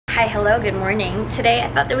Hi, hello, good morning. Today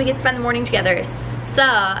I thought that we could spend the morning together, so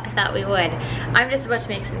I thought we would. I'm just about to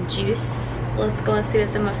make some juice. Let's go and see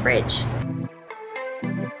what's in my fridge.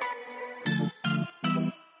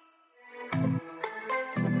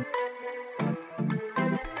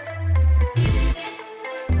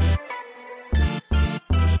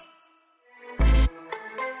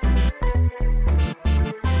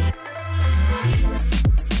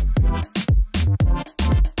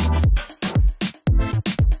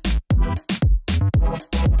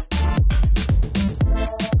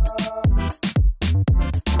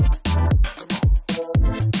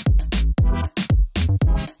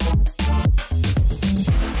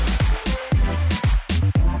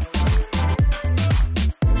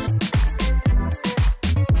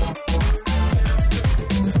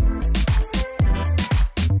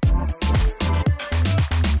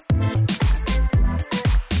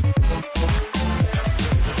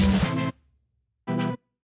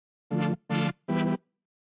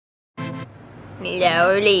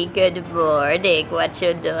 Lovely, good morning. What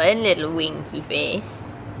you doing, little winky face?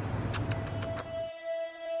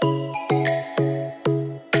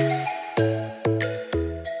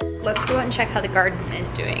 Let's go out and check how the garden is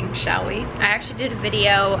doing, shall we? I actually did a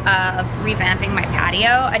video of revamping my patio.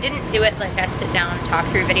 I didn't do it like a sit down and talk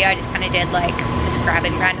through video. I just kind of did like just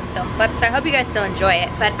grabbing random film clips. So I hope you guys still enjoy it,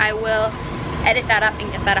 but I will edit that up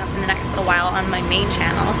and get that up in the next little while on my main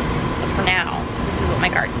channel. But for now, this is what my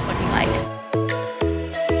garden's looking like.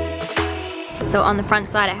 So on the front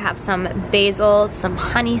side I have some basil, some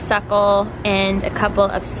honeysuckle, and a couple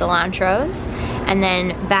of cilantros. And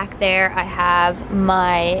then back there I have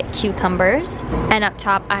my cucumbers. And up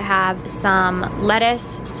top I have some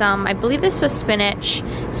lettuce, some, I believe this was spinach,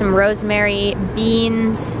 some rosemary,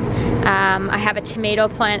 beans. I have a tomato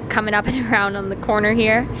plant coming up and around on the corner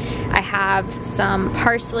here. I have some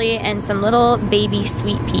parsley and some little baby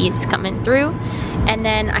sweet peas coming through. And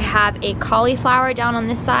then I have a cauliflower down on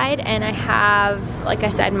this side, and I have, like I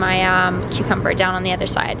said, my cucumber down on the other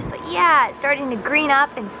side. But yeah, it's starting to green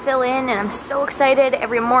up and fill in, and I'm so excited.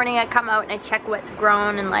 Every morning I come out and I check what's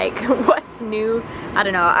grown and like what's new. I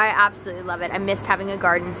don't know, I absolutely love it. I missed having a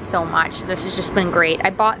garden so much. This has just been great.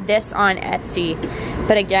 I bought this on Etsy,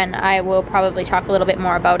 but again, I will probably talk a little bit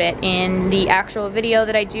more about it in the actual video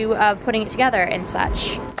that I do of putting it together and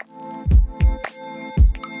such.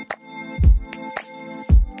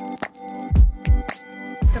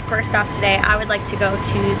 First off today, I would like to go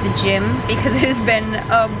to the gym because it has been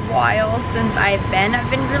a while since I've been.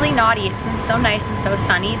 I've been really naughty. It's been so nice and so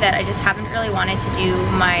sunny that I just haven't really wanted to do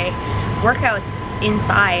my workouts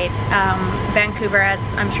inside. Vancouver, as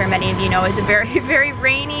I'm sure many of you know, is a very, very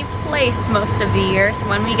rainy place most of the year. So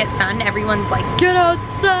when we get sun, everyone's like, get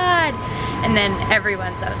outside! And then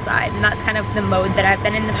everyone's outside. And that's kind of the mode that I've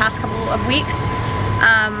been in the past couple of weeks.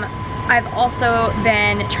 I've also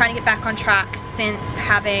been trying to get back on track since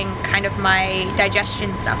having kind of my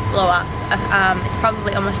digestion stuff blow up. It's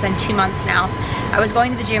probably almost been 2 months now. I was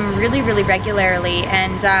going to the gym really, really regularly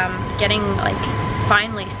and getting like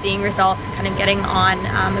finally seeing results and kind of getting on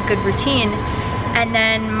a good routine. And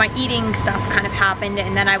then my eating stuff kind of happened,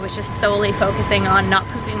 and then I was just solely focusing on not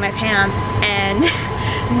pooping my pants and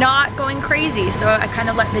not going crazy. So I kind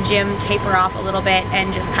of let the gym taper off a little bit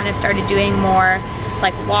and just kind of started doing more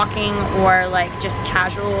like walking or like just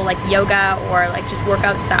casual like yoga or like just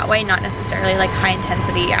workouts that way, not necessarily like high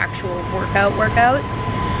intensity actual workouts.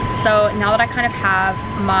 So now that I kind of have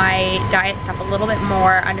my diet stuff a little bit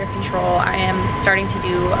more under control, I am starting to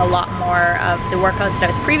do a lot more of the workouts that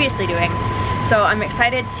I was previously doing. So I'm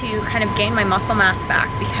excited to kind of gain my muscle mass back,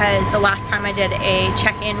 because the last time I did a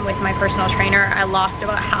check-in with my personal trainer, I lost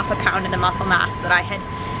about ½ a pound of the muscle mass that I had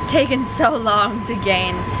taken so long to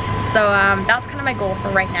gain. So that's kind of my goal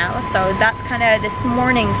for right now. So that's kind of this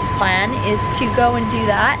morning's plan, is to go and do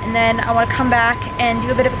that. And then I want to come back and do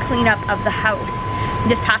a bit of a cleanup of the house.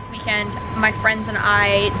 This past weekend, my friends and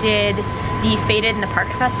I did the Faded in the Park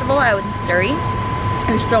Festival out in Surrey.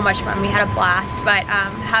 It was so much fun. We had a blast, but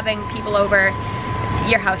having people over,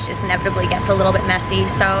 your house just inevitably gets a little bit messy.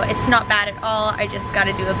 So it's not bad at all. I just got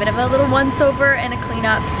to do a bit of a little once over and a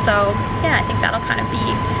cleanup. So yeah, I think that'll kind of be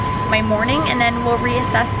my morning, and then we'll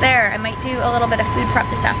reassess there. I might do a little bit of food prep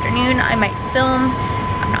this afternoon. I might film.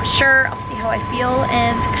 I'm not sure. I'll see how I feel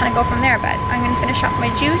and kind of go from there. But I'm going to finish off my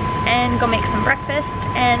juice and go make some breakfast,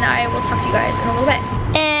 and I will talk to you guys in a little bit.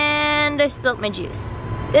 And I spilt my juice.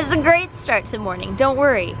 This is a great start to the morning. Don't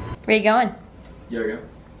worry. Where you going? Yoga.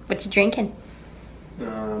 What you drinking?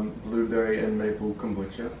 Blueberry and maple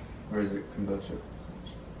kombucha. Or is it kombucha?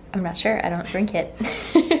 I'm not sure. I don't drink it.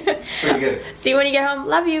 Pretty good. See you when you get home.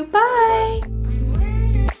 Love you. Bye.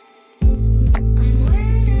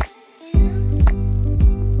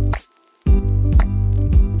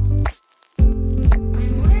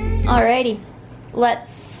 Alrighty,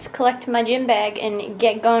 let's collect my gym bag and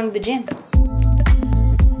get going to the gym.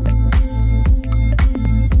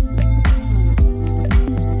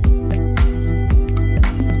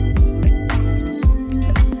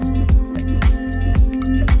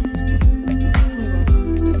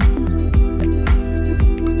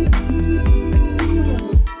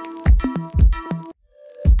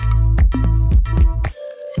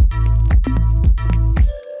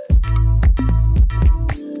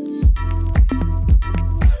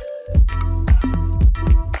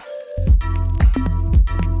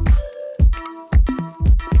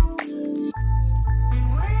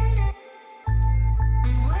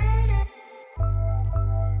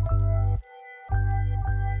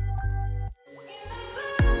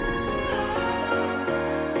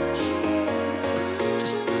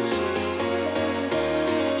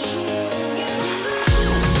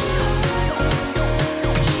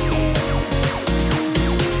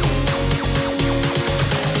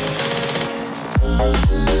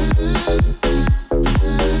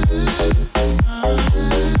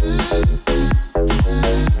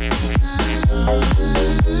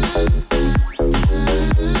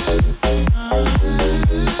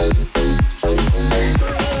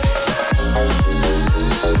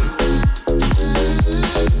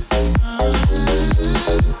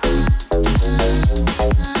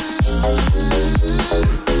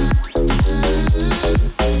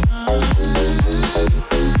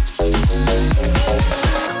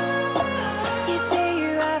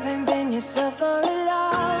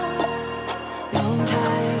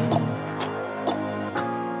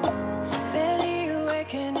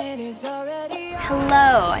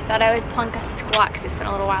 Hello, I thought I would plunk a squat because it's been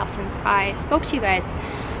a little while since I spoke to you guys.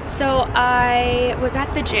 So I was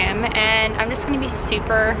at the gym and I'm just going to be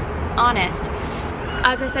super honest.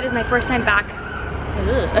 As I said, it's my first time back.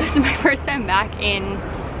 This is my first time back in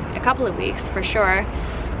a couple of weeks for sure.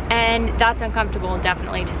 And that's uncomfortable,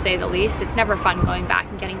 definitely, to say the least. It's never fun going back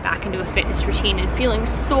and getting back into a fitness routine and feeling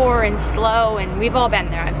sore and slow, and we've all been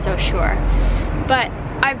there, I'm so sure. But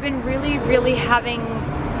I've been really having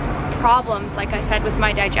problems, like I said, with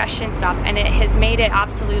my digestion stuff, and it has made it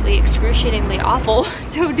absolutely excruciatingly awful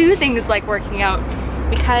to do things like working out,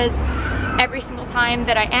 because every single time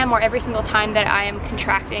that I am, or every single time that I am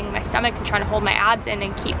contracting my stomach and trying to hold my abs in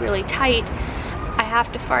and keep really tight, I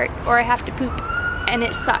have to fart or I have to poop, and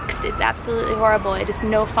it sucks. It's absolutely horrible. It is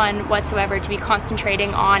no fun whatsoever to be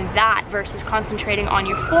concentrating on that versus concentrating on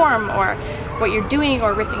your form or what you're doing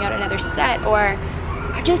or ripping out another set, or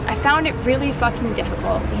I found it really fucking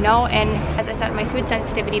difficult, you know? And as I said in my food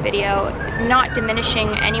sensitivity video, not diminishing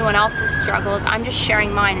anyone else's struggles, I'm just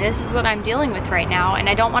sharing mine. This is what I'm dealing with right now, and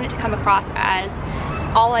I don't want it to come across as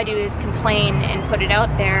all I do is complain and put it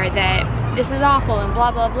out there that this is awful and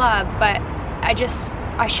blah blah blah, but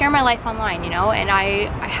I share my life online, you know, and I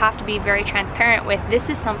have to be very transparent with,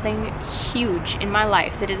 this is something huge in my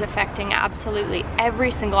life that is affecting absolutely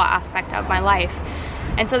every single aspect of my life.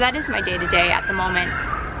 And so that is my day-to-day at the moment.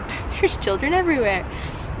 There's children everywhere.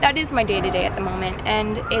 That is my day-to-day at the moment,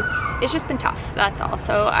 and it's just been tough, that's all.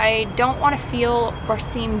 So I don't want to feel or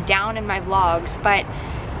seem down in my vlogs, but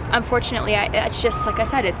unfortunately it's just, like I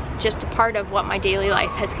said, it's just a part of what my daily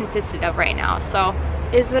life has consisted of right now. So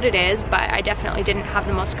it is what it is, but I definitely didn't have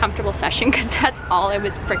the most comfortable session because that's all I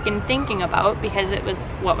was freaking thinking about, because it was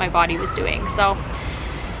what my body was doing. So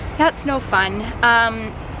that's no fun.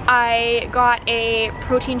 I got a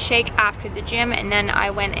protein shake after the gym, and then I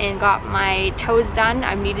went and got my toes done.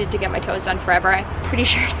 I've needed to get my toes done forever. I'm pretty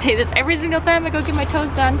sure I say this every single time I go get my toes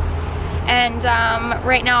done. And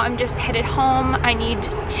right now I'm just headed home. I need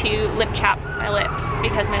to lip chap my lips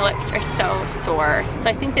because my lips are so sore. So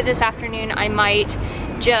I think that this afternoon I might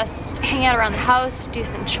just hang out around the house, do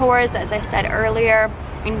some chores, as I said earlier.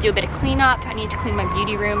 I'm gonna do a bit of cleanup. I need to clean my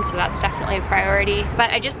beauty room, so that's definitely a priority.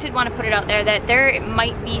 But I just did want to put it out there that there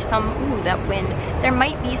might be some, ooh, that wind. There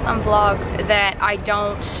might be some vlogs that I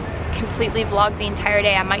don't completely vlog the entire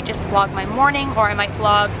day. I might just vlog my morning, or I might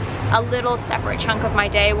vlog a little separate chunk of my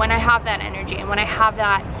day when I have that energy and when I have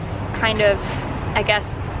that kind of, I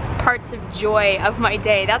guess, parts of joy of my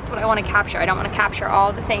day. That's what I want to capture. I don't want to capture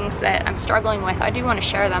all the things that I'm struggling with. I do want to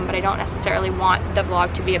share them, but I don't necessarily want the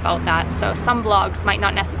vlog to be about that. So some vlogs might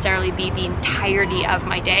not necessarily be the entirety of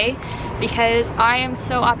my day, because I am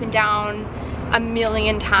so up and down a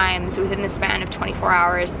million times within the span of 24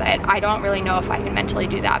 hours that I don't really know if I can mentally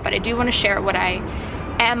do that. But I do want to share what I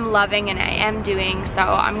am loving and I am doing, so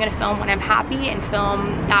I'm gonna film when I'm happy and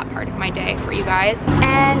film that part of my day for you guys.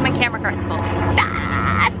 And my camera card's full.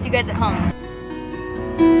 See you guys at home.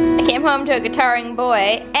 I can't came home to a guitaring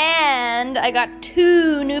boy, and I got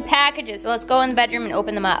 2 new packages. So let's go in the bedroom and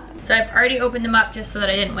open them up. So I've already opened them up just so that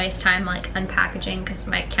I didn't waste time like unpackaging because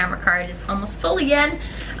my camera card is almost full again.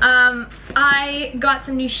 I got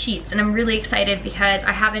some new sheets and I'm really excited because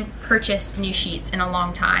I haven't purchased new sheets in a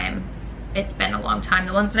long time. It's been a long time.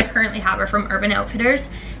 The ones that I currently have are from Urban Outfitters.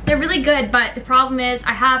 They're really good, but the problem is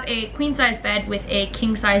I have a queen size bed with a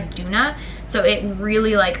king size doona, so it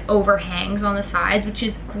really like overhangs on the sides, which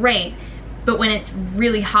is great. But when it's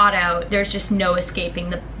really hot out, there's just no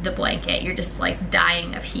escaping the blanket. You're just like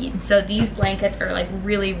dying of heat. So these blankets are like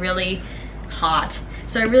really, really hot.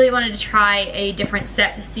 So I really wanted to try a different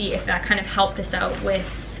set to see if that kind of helped us out with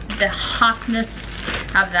the hotness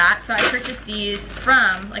of that. So I purchased these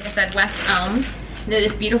from, like I said, West Elm. They're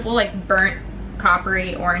this beautiful like burnt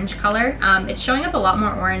coppery orange color. It's showing up a lot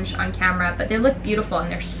more orange on camera, but they look beautiful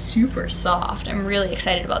and they're super soft. I'm really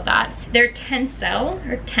excited about that. They're tencel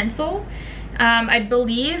or tencel. I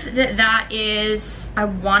believe that is, I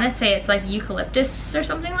want to say it's like eucalyptus or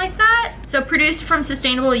something like that. So produced from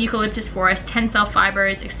sustainable eucalyptus forest, tencel fiber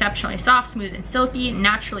is exceptionally soft, smooth, and silky,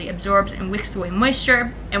 naturally absorbs and wicks away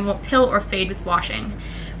moisture, and won't pill or fade with washing,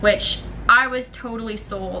 which I was totally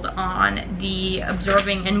sold on the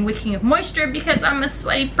absorbing and wicking of moisture because I'm a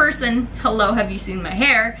sweaty person. Hello, have you seen my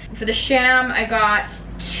hair? For the sham, I got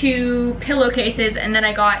 2 pillowcases and then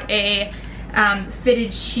I got a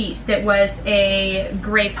fitted sheet that was a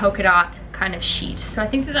gray polka dot kind of sheet. So I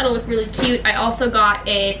think that that'll look really cute. I also got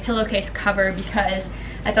a pillowcase cover because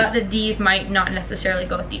I thought that these might not necessarily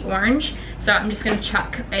go with the orange. So I'm just gonna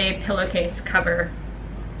chuck a pillowcase cover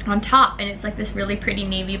on top, and it's like this really pretty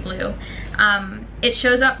navy blue. It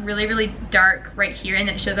shows up really, really dark right here, and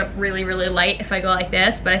then it shows up really, really light if I go like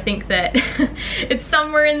this, but I think that it's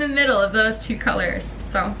somewhere in the middle of those 2 colors.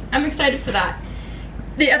 So I'm excited for that.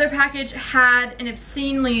 The other package had an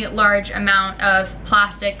obscenely large amount of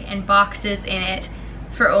plastic and boxes in it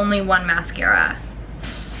for only 1 mascara.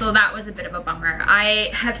 So that was a bit of a bummer. I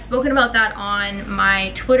have spoken about that on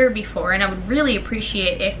my Twitter before, and I would really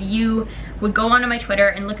appreciate if you would go onto my Twitter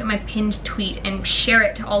and look at my pinned tweet and share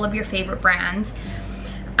it to all of your favorite brands.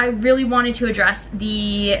 I really wanted to address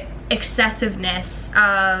the excessiveness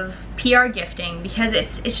of PR gifting because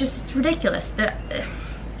it's ridiculous.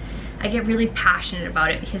 I get really passionate about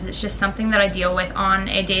it because it's just something that I deal with on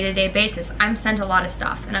a day-to-day basis. I'm sent a lot of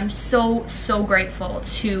stuff and I'm so, so grateful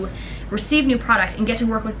to receive new product and get to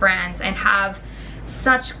work with brands and have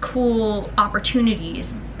such cool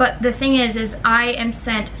opportunities. But the thing is I am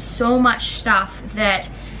sent so much stuff that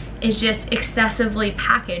is just excessively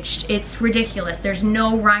packaged. It's ridiculous. There's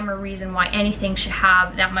no rhyme or reason why anything should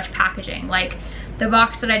have that much packaging. Like the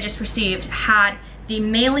box that I just received had the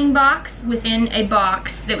mailing box within a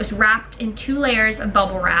box that was wrapped in 2 layers of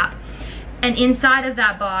bubble wrap, and inside of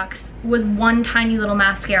that box was 1 tiny little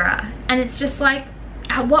mascara. And it's just like,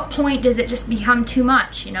 at what point does it just become too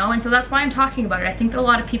much, you know? And so that's why I'm talking about it. I think that a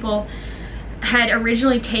lot of people had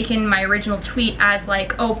originally taken my original tweet as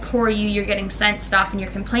like, oh, poor you, you're getting sent stuff and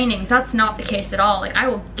you're complaining. That's not the case at all. Like, I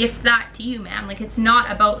will gift that to you, man. Like, it's not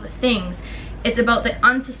about the things. It's about the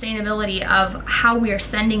unsustainability of how we are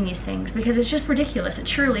sending these things, because it's just ridiculous. It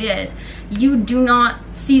truly is. You do not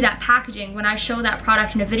see that packaging when I show that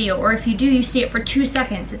product in a video, or if you do, you see it for 2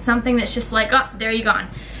 seconds. It's something that's just like, oh, there you gone.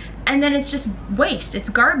 And then it's just waste, it's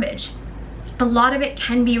garbage. A lot of it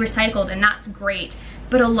can be recycled and that's great,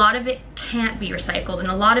 but a lot of it can't be recycled, and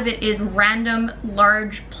a lot of it is random,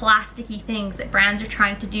 large, plasticky things that brands are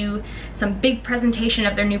trying to do some big presentation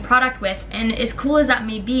of their new product with. And as cool as that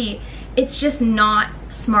may be, it's just not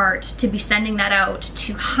smart to be sending that out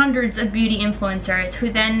to hundreds of beauty influencers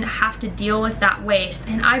who then have to deal with that waste.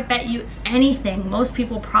 And I bet you anything, most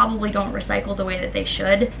people probably don't recycle the way that they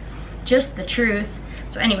should. Just the truth.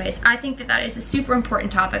 So anyways, I think that that is a super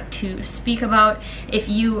important topic to speak about. If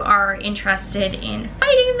you are interested in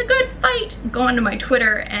fighting the good fight, go onto my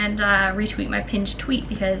Twitter and retweet my pinned tweet,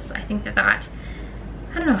 because I think that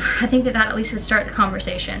I don't know, I think that at least would start the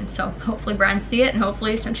conversation. So hopefully brands see it and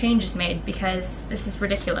hopefully some change is made, because this is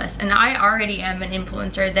ridiculous. And I already am an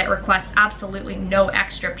influencer that requests absolutely no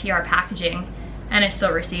extra PR packaging, and I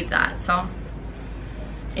still receive that. So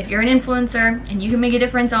if you're an influencer and you can make a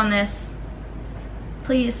difference on this,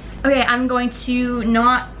 please. Okay, I'm going to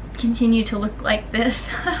not continue to look like this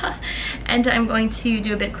and I'm going to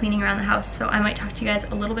do a bit of cleaning around the house, so I might talk to you guys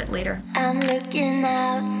a little bit later. I'm looking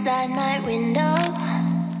outside my window.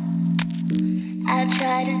 I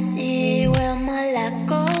try to see where my light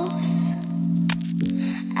goes.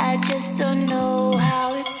 I just don't know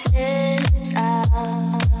how it slips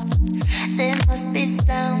out. There must be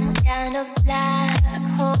some kind of black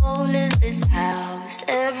hole in this house.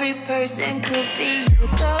 Every person could be you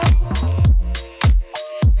though.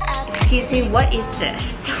 Excuse me, what is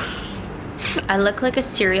this? I look like a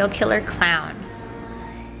serial killer clown.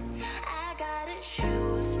 I gotta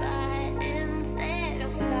choose fight instead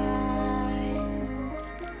of flight.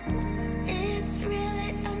 It's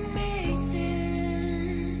really amazing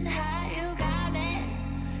how you got me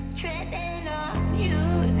treading on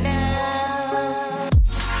you now.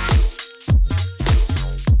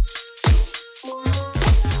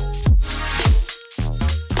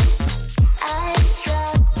 I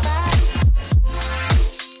struck by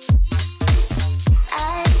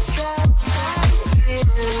you.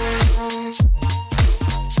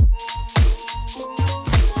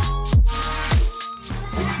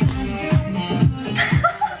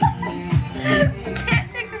 Can't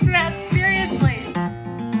take this mask seriously.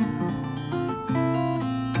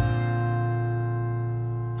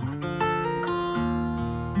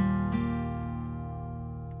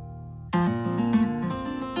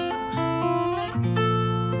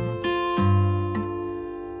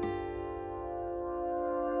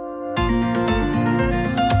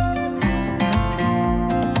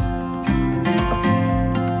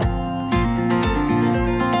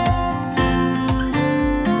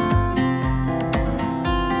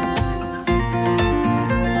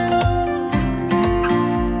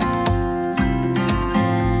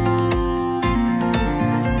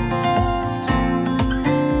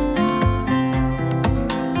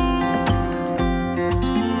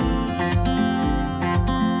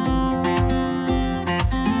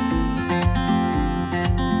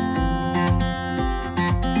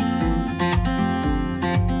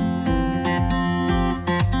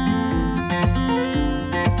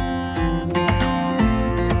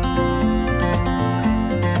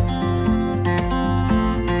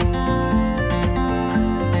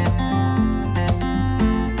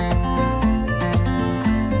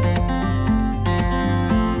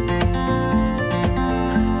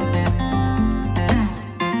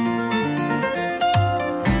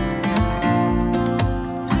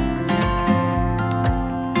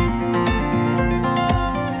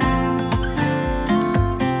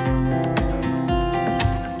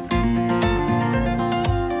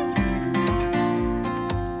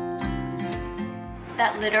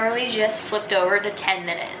 That literally just flipped over to 10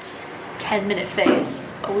 minutes. 10-minute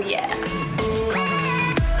face. Oh yeah.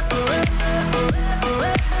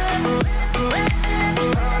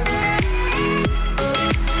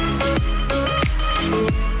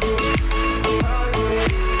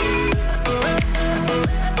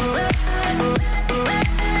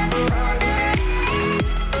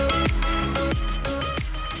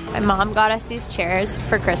 My mom got us these chairs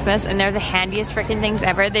for Christmas and they're the handiest freaking things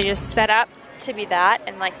ever. They just set up to be that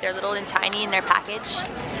and like they're little and tiny in their package.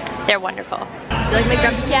 They're wonderful. Do you like my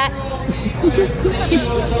grumpy cat?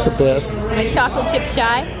 It's the best. My chocolate chip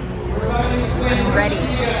chai? I'm ready.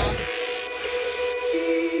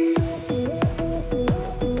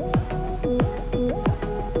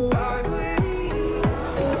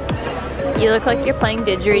 You look like you're playing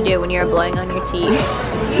didgeridoo when you're blowing on your teeth.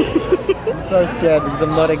 I'm so scared because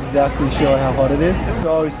I'm not exactly sure how hot it is.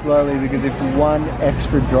 Go slowly because if one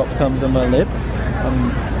extra drop comes on my lip,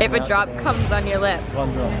 If a drop comes on your lip.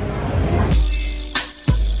 One drop.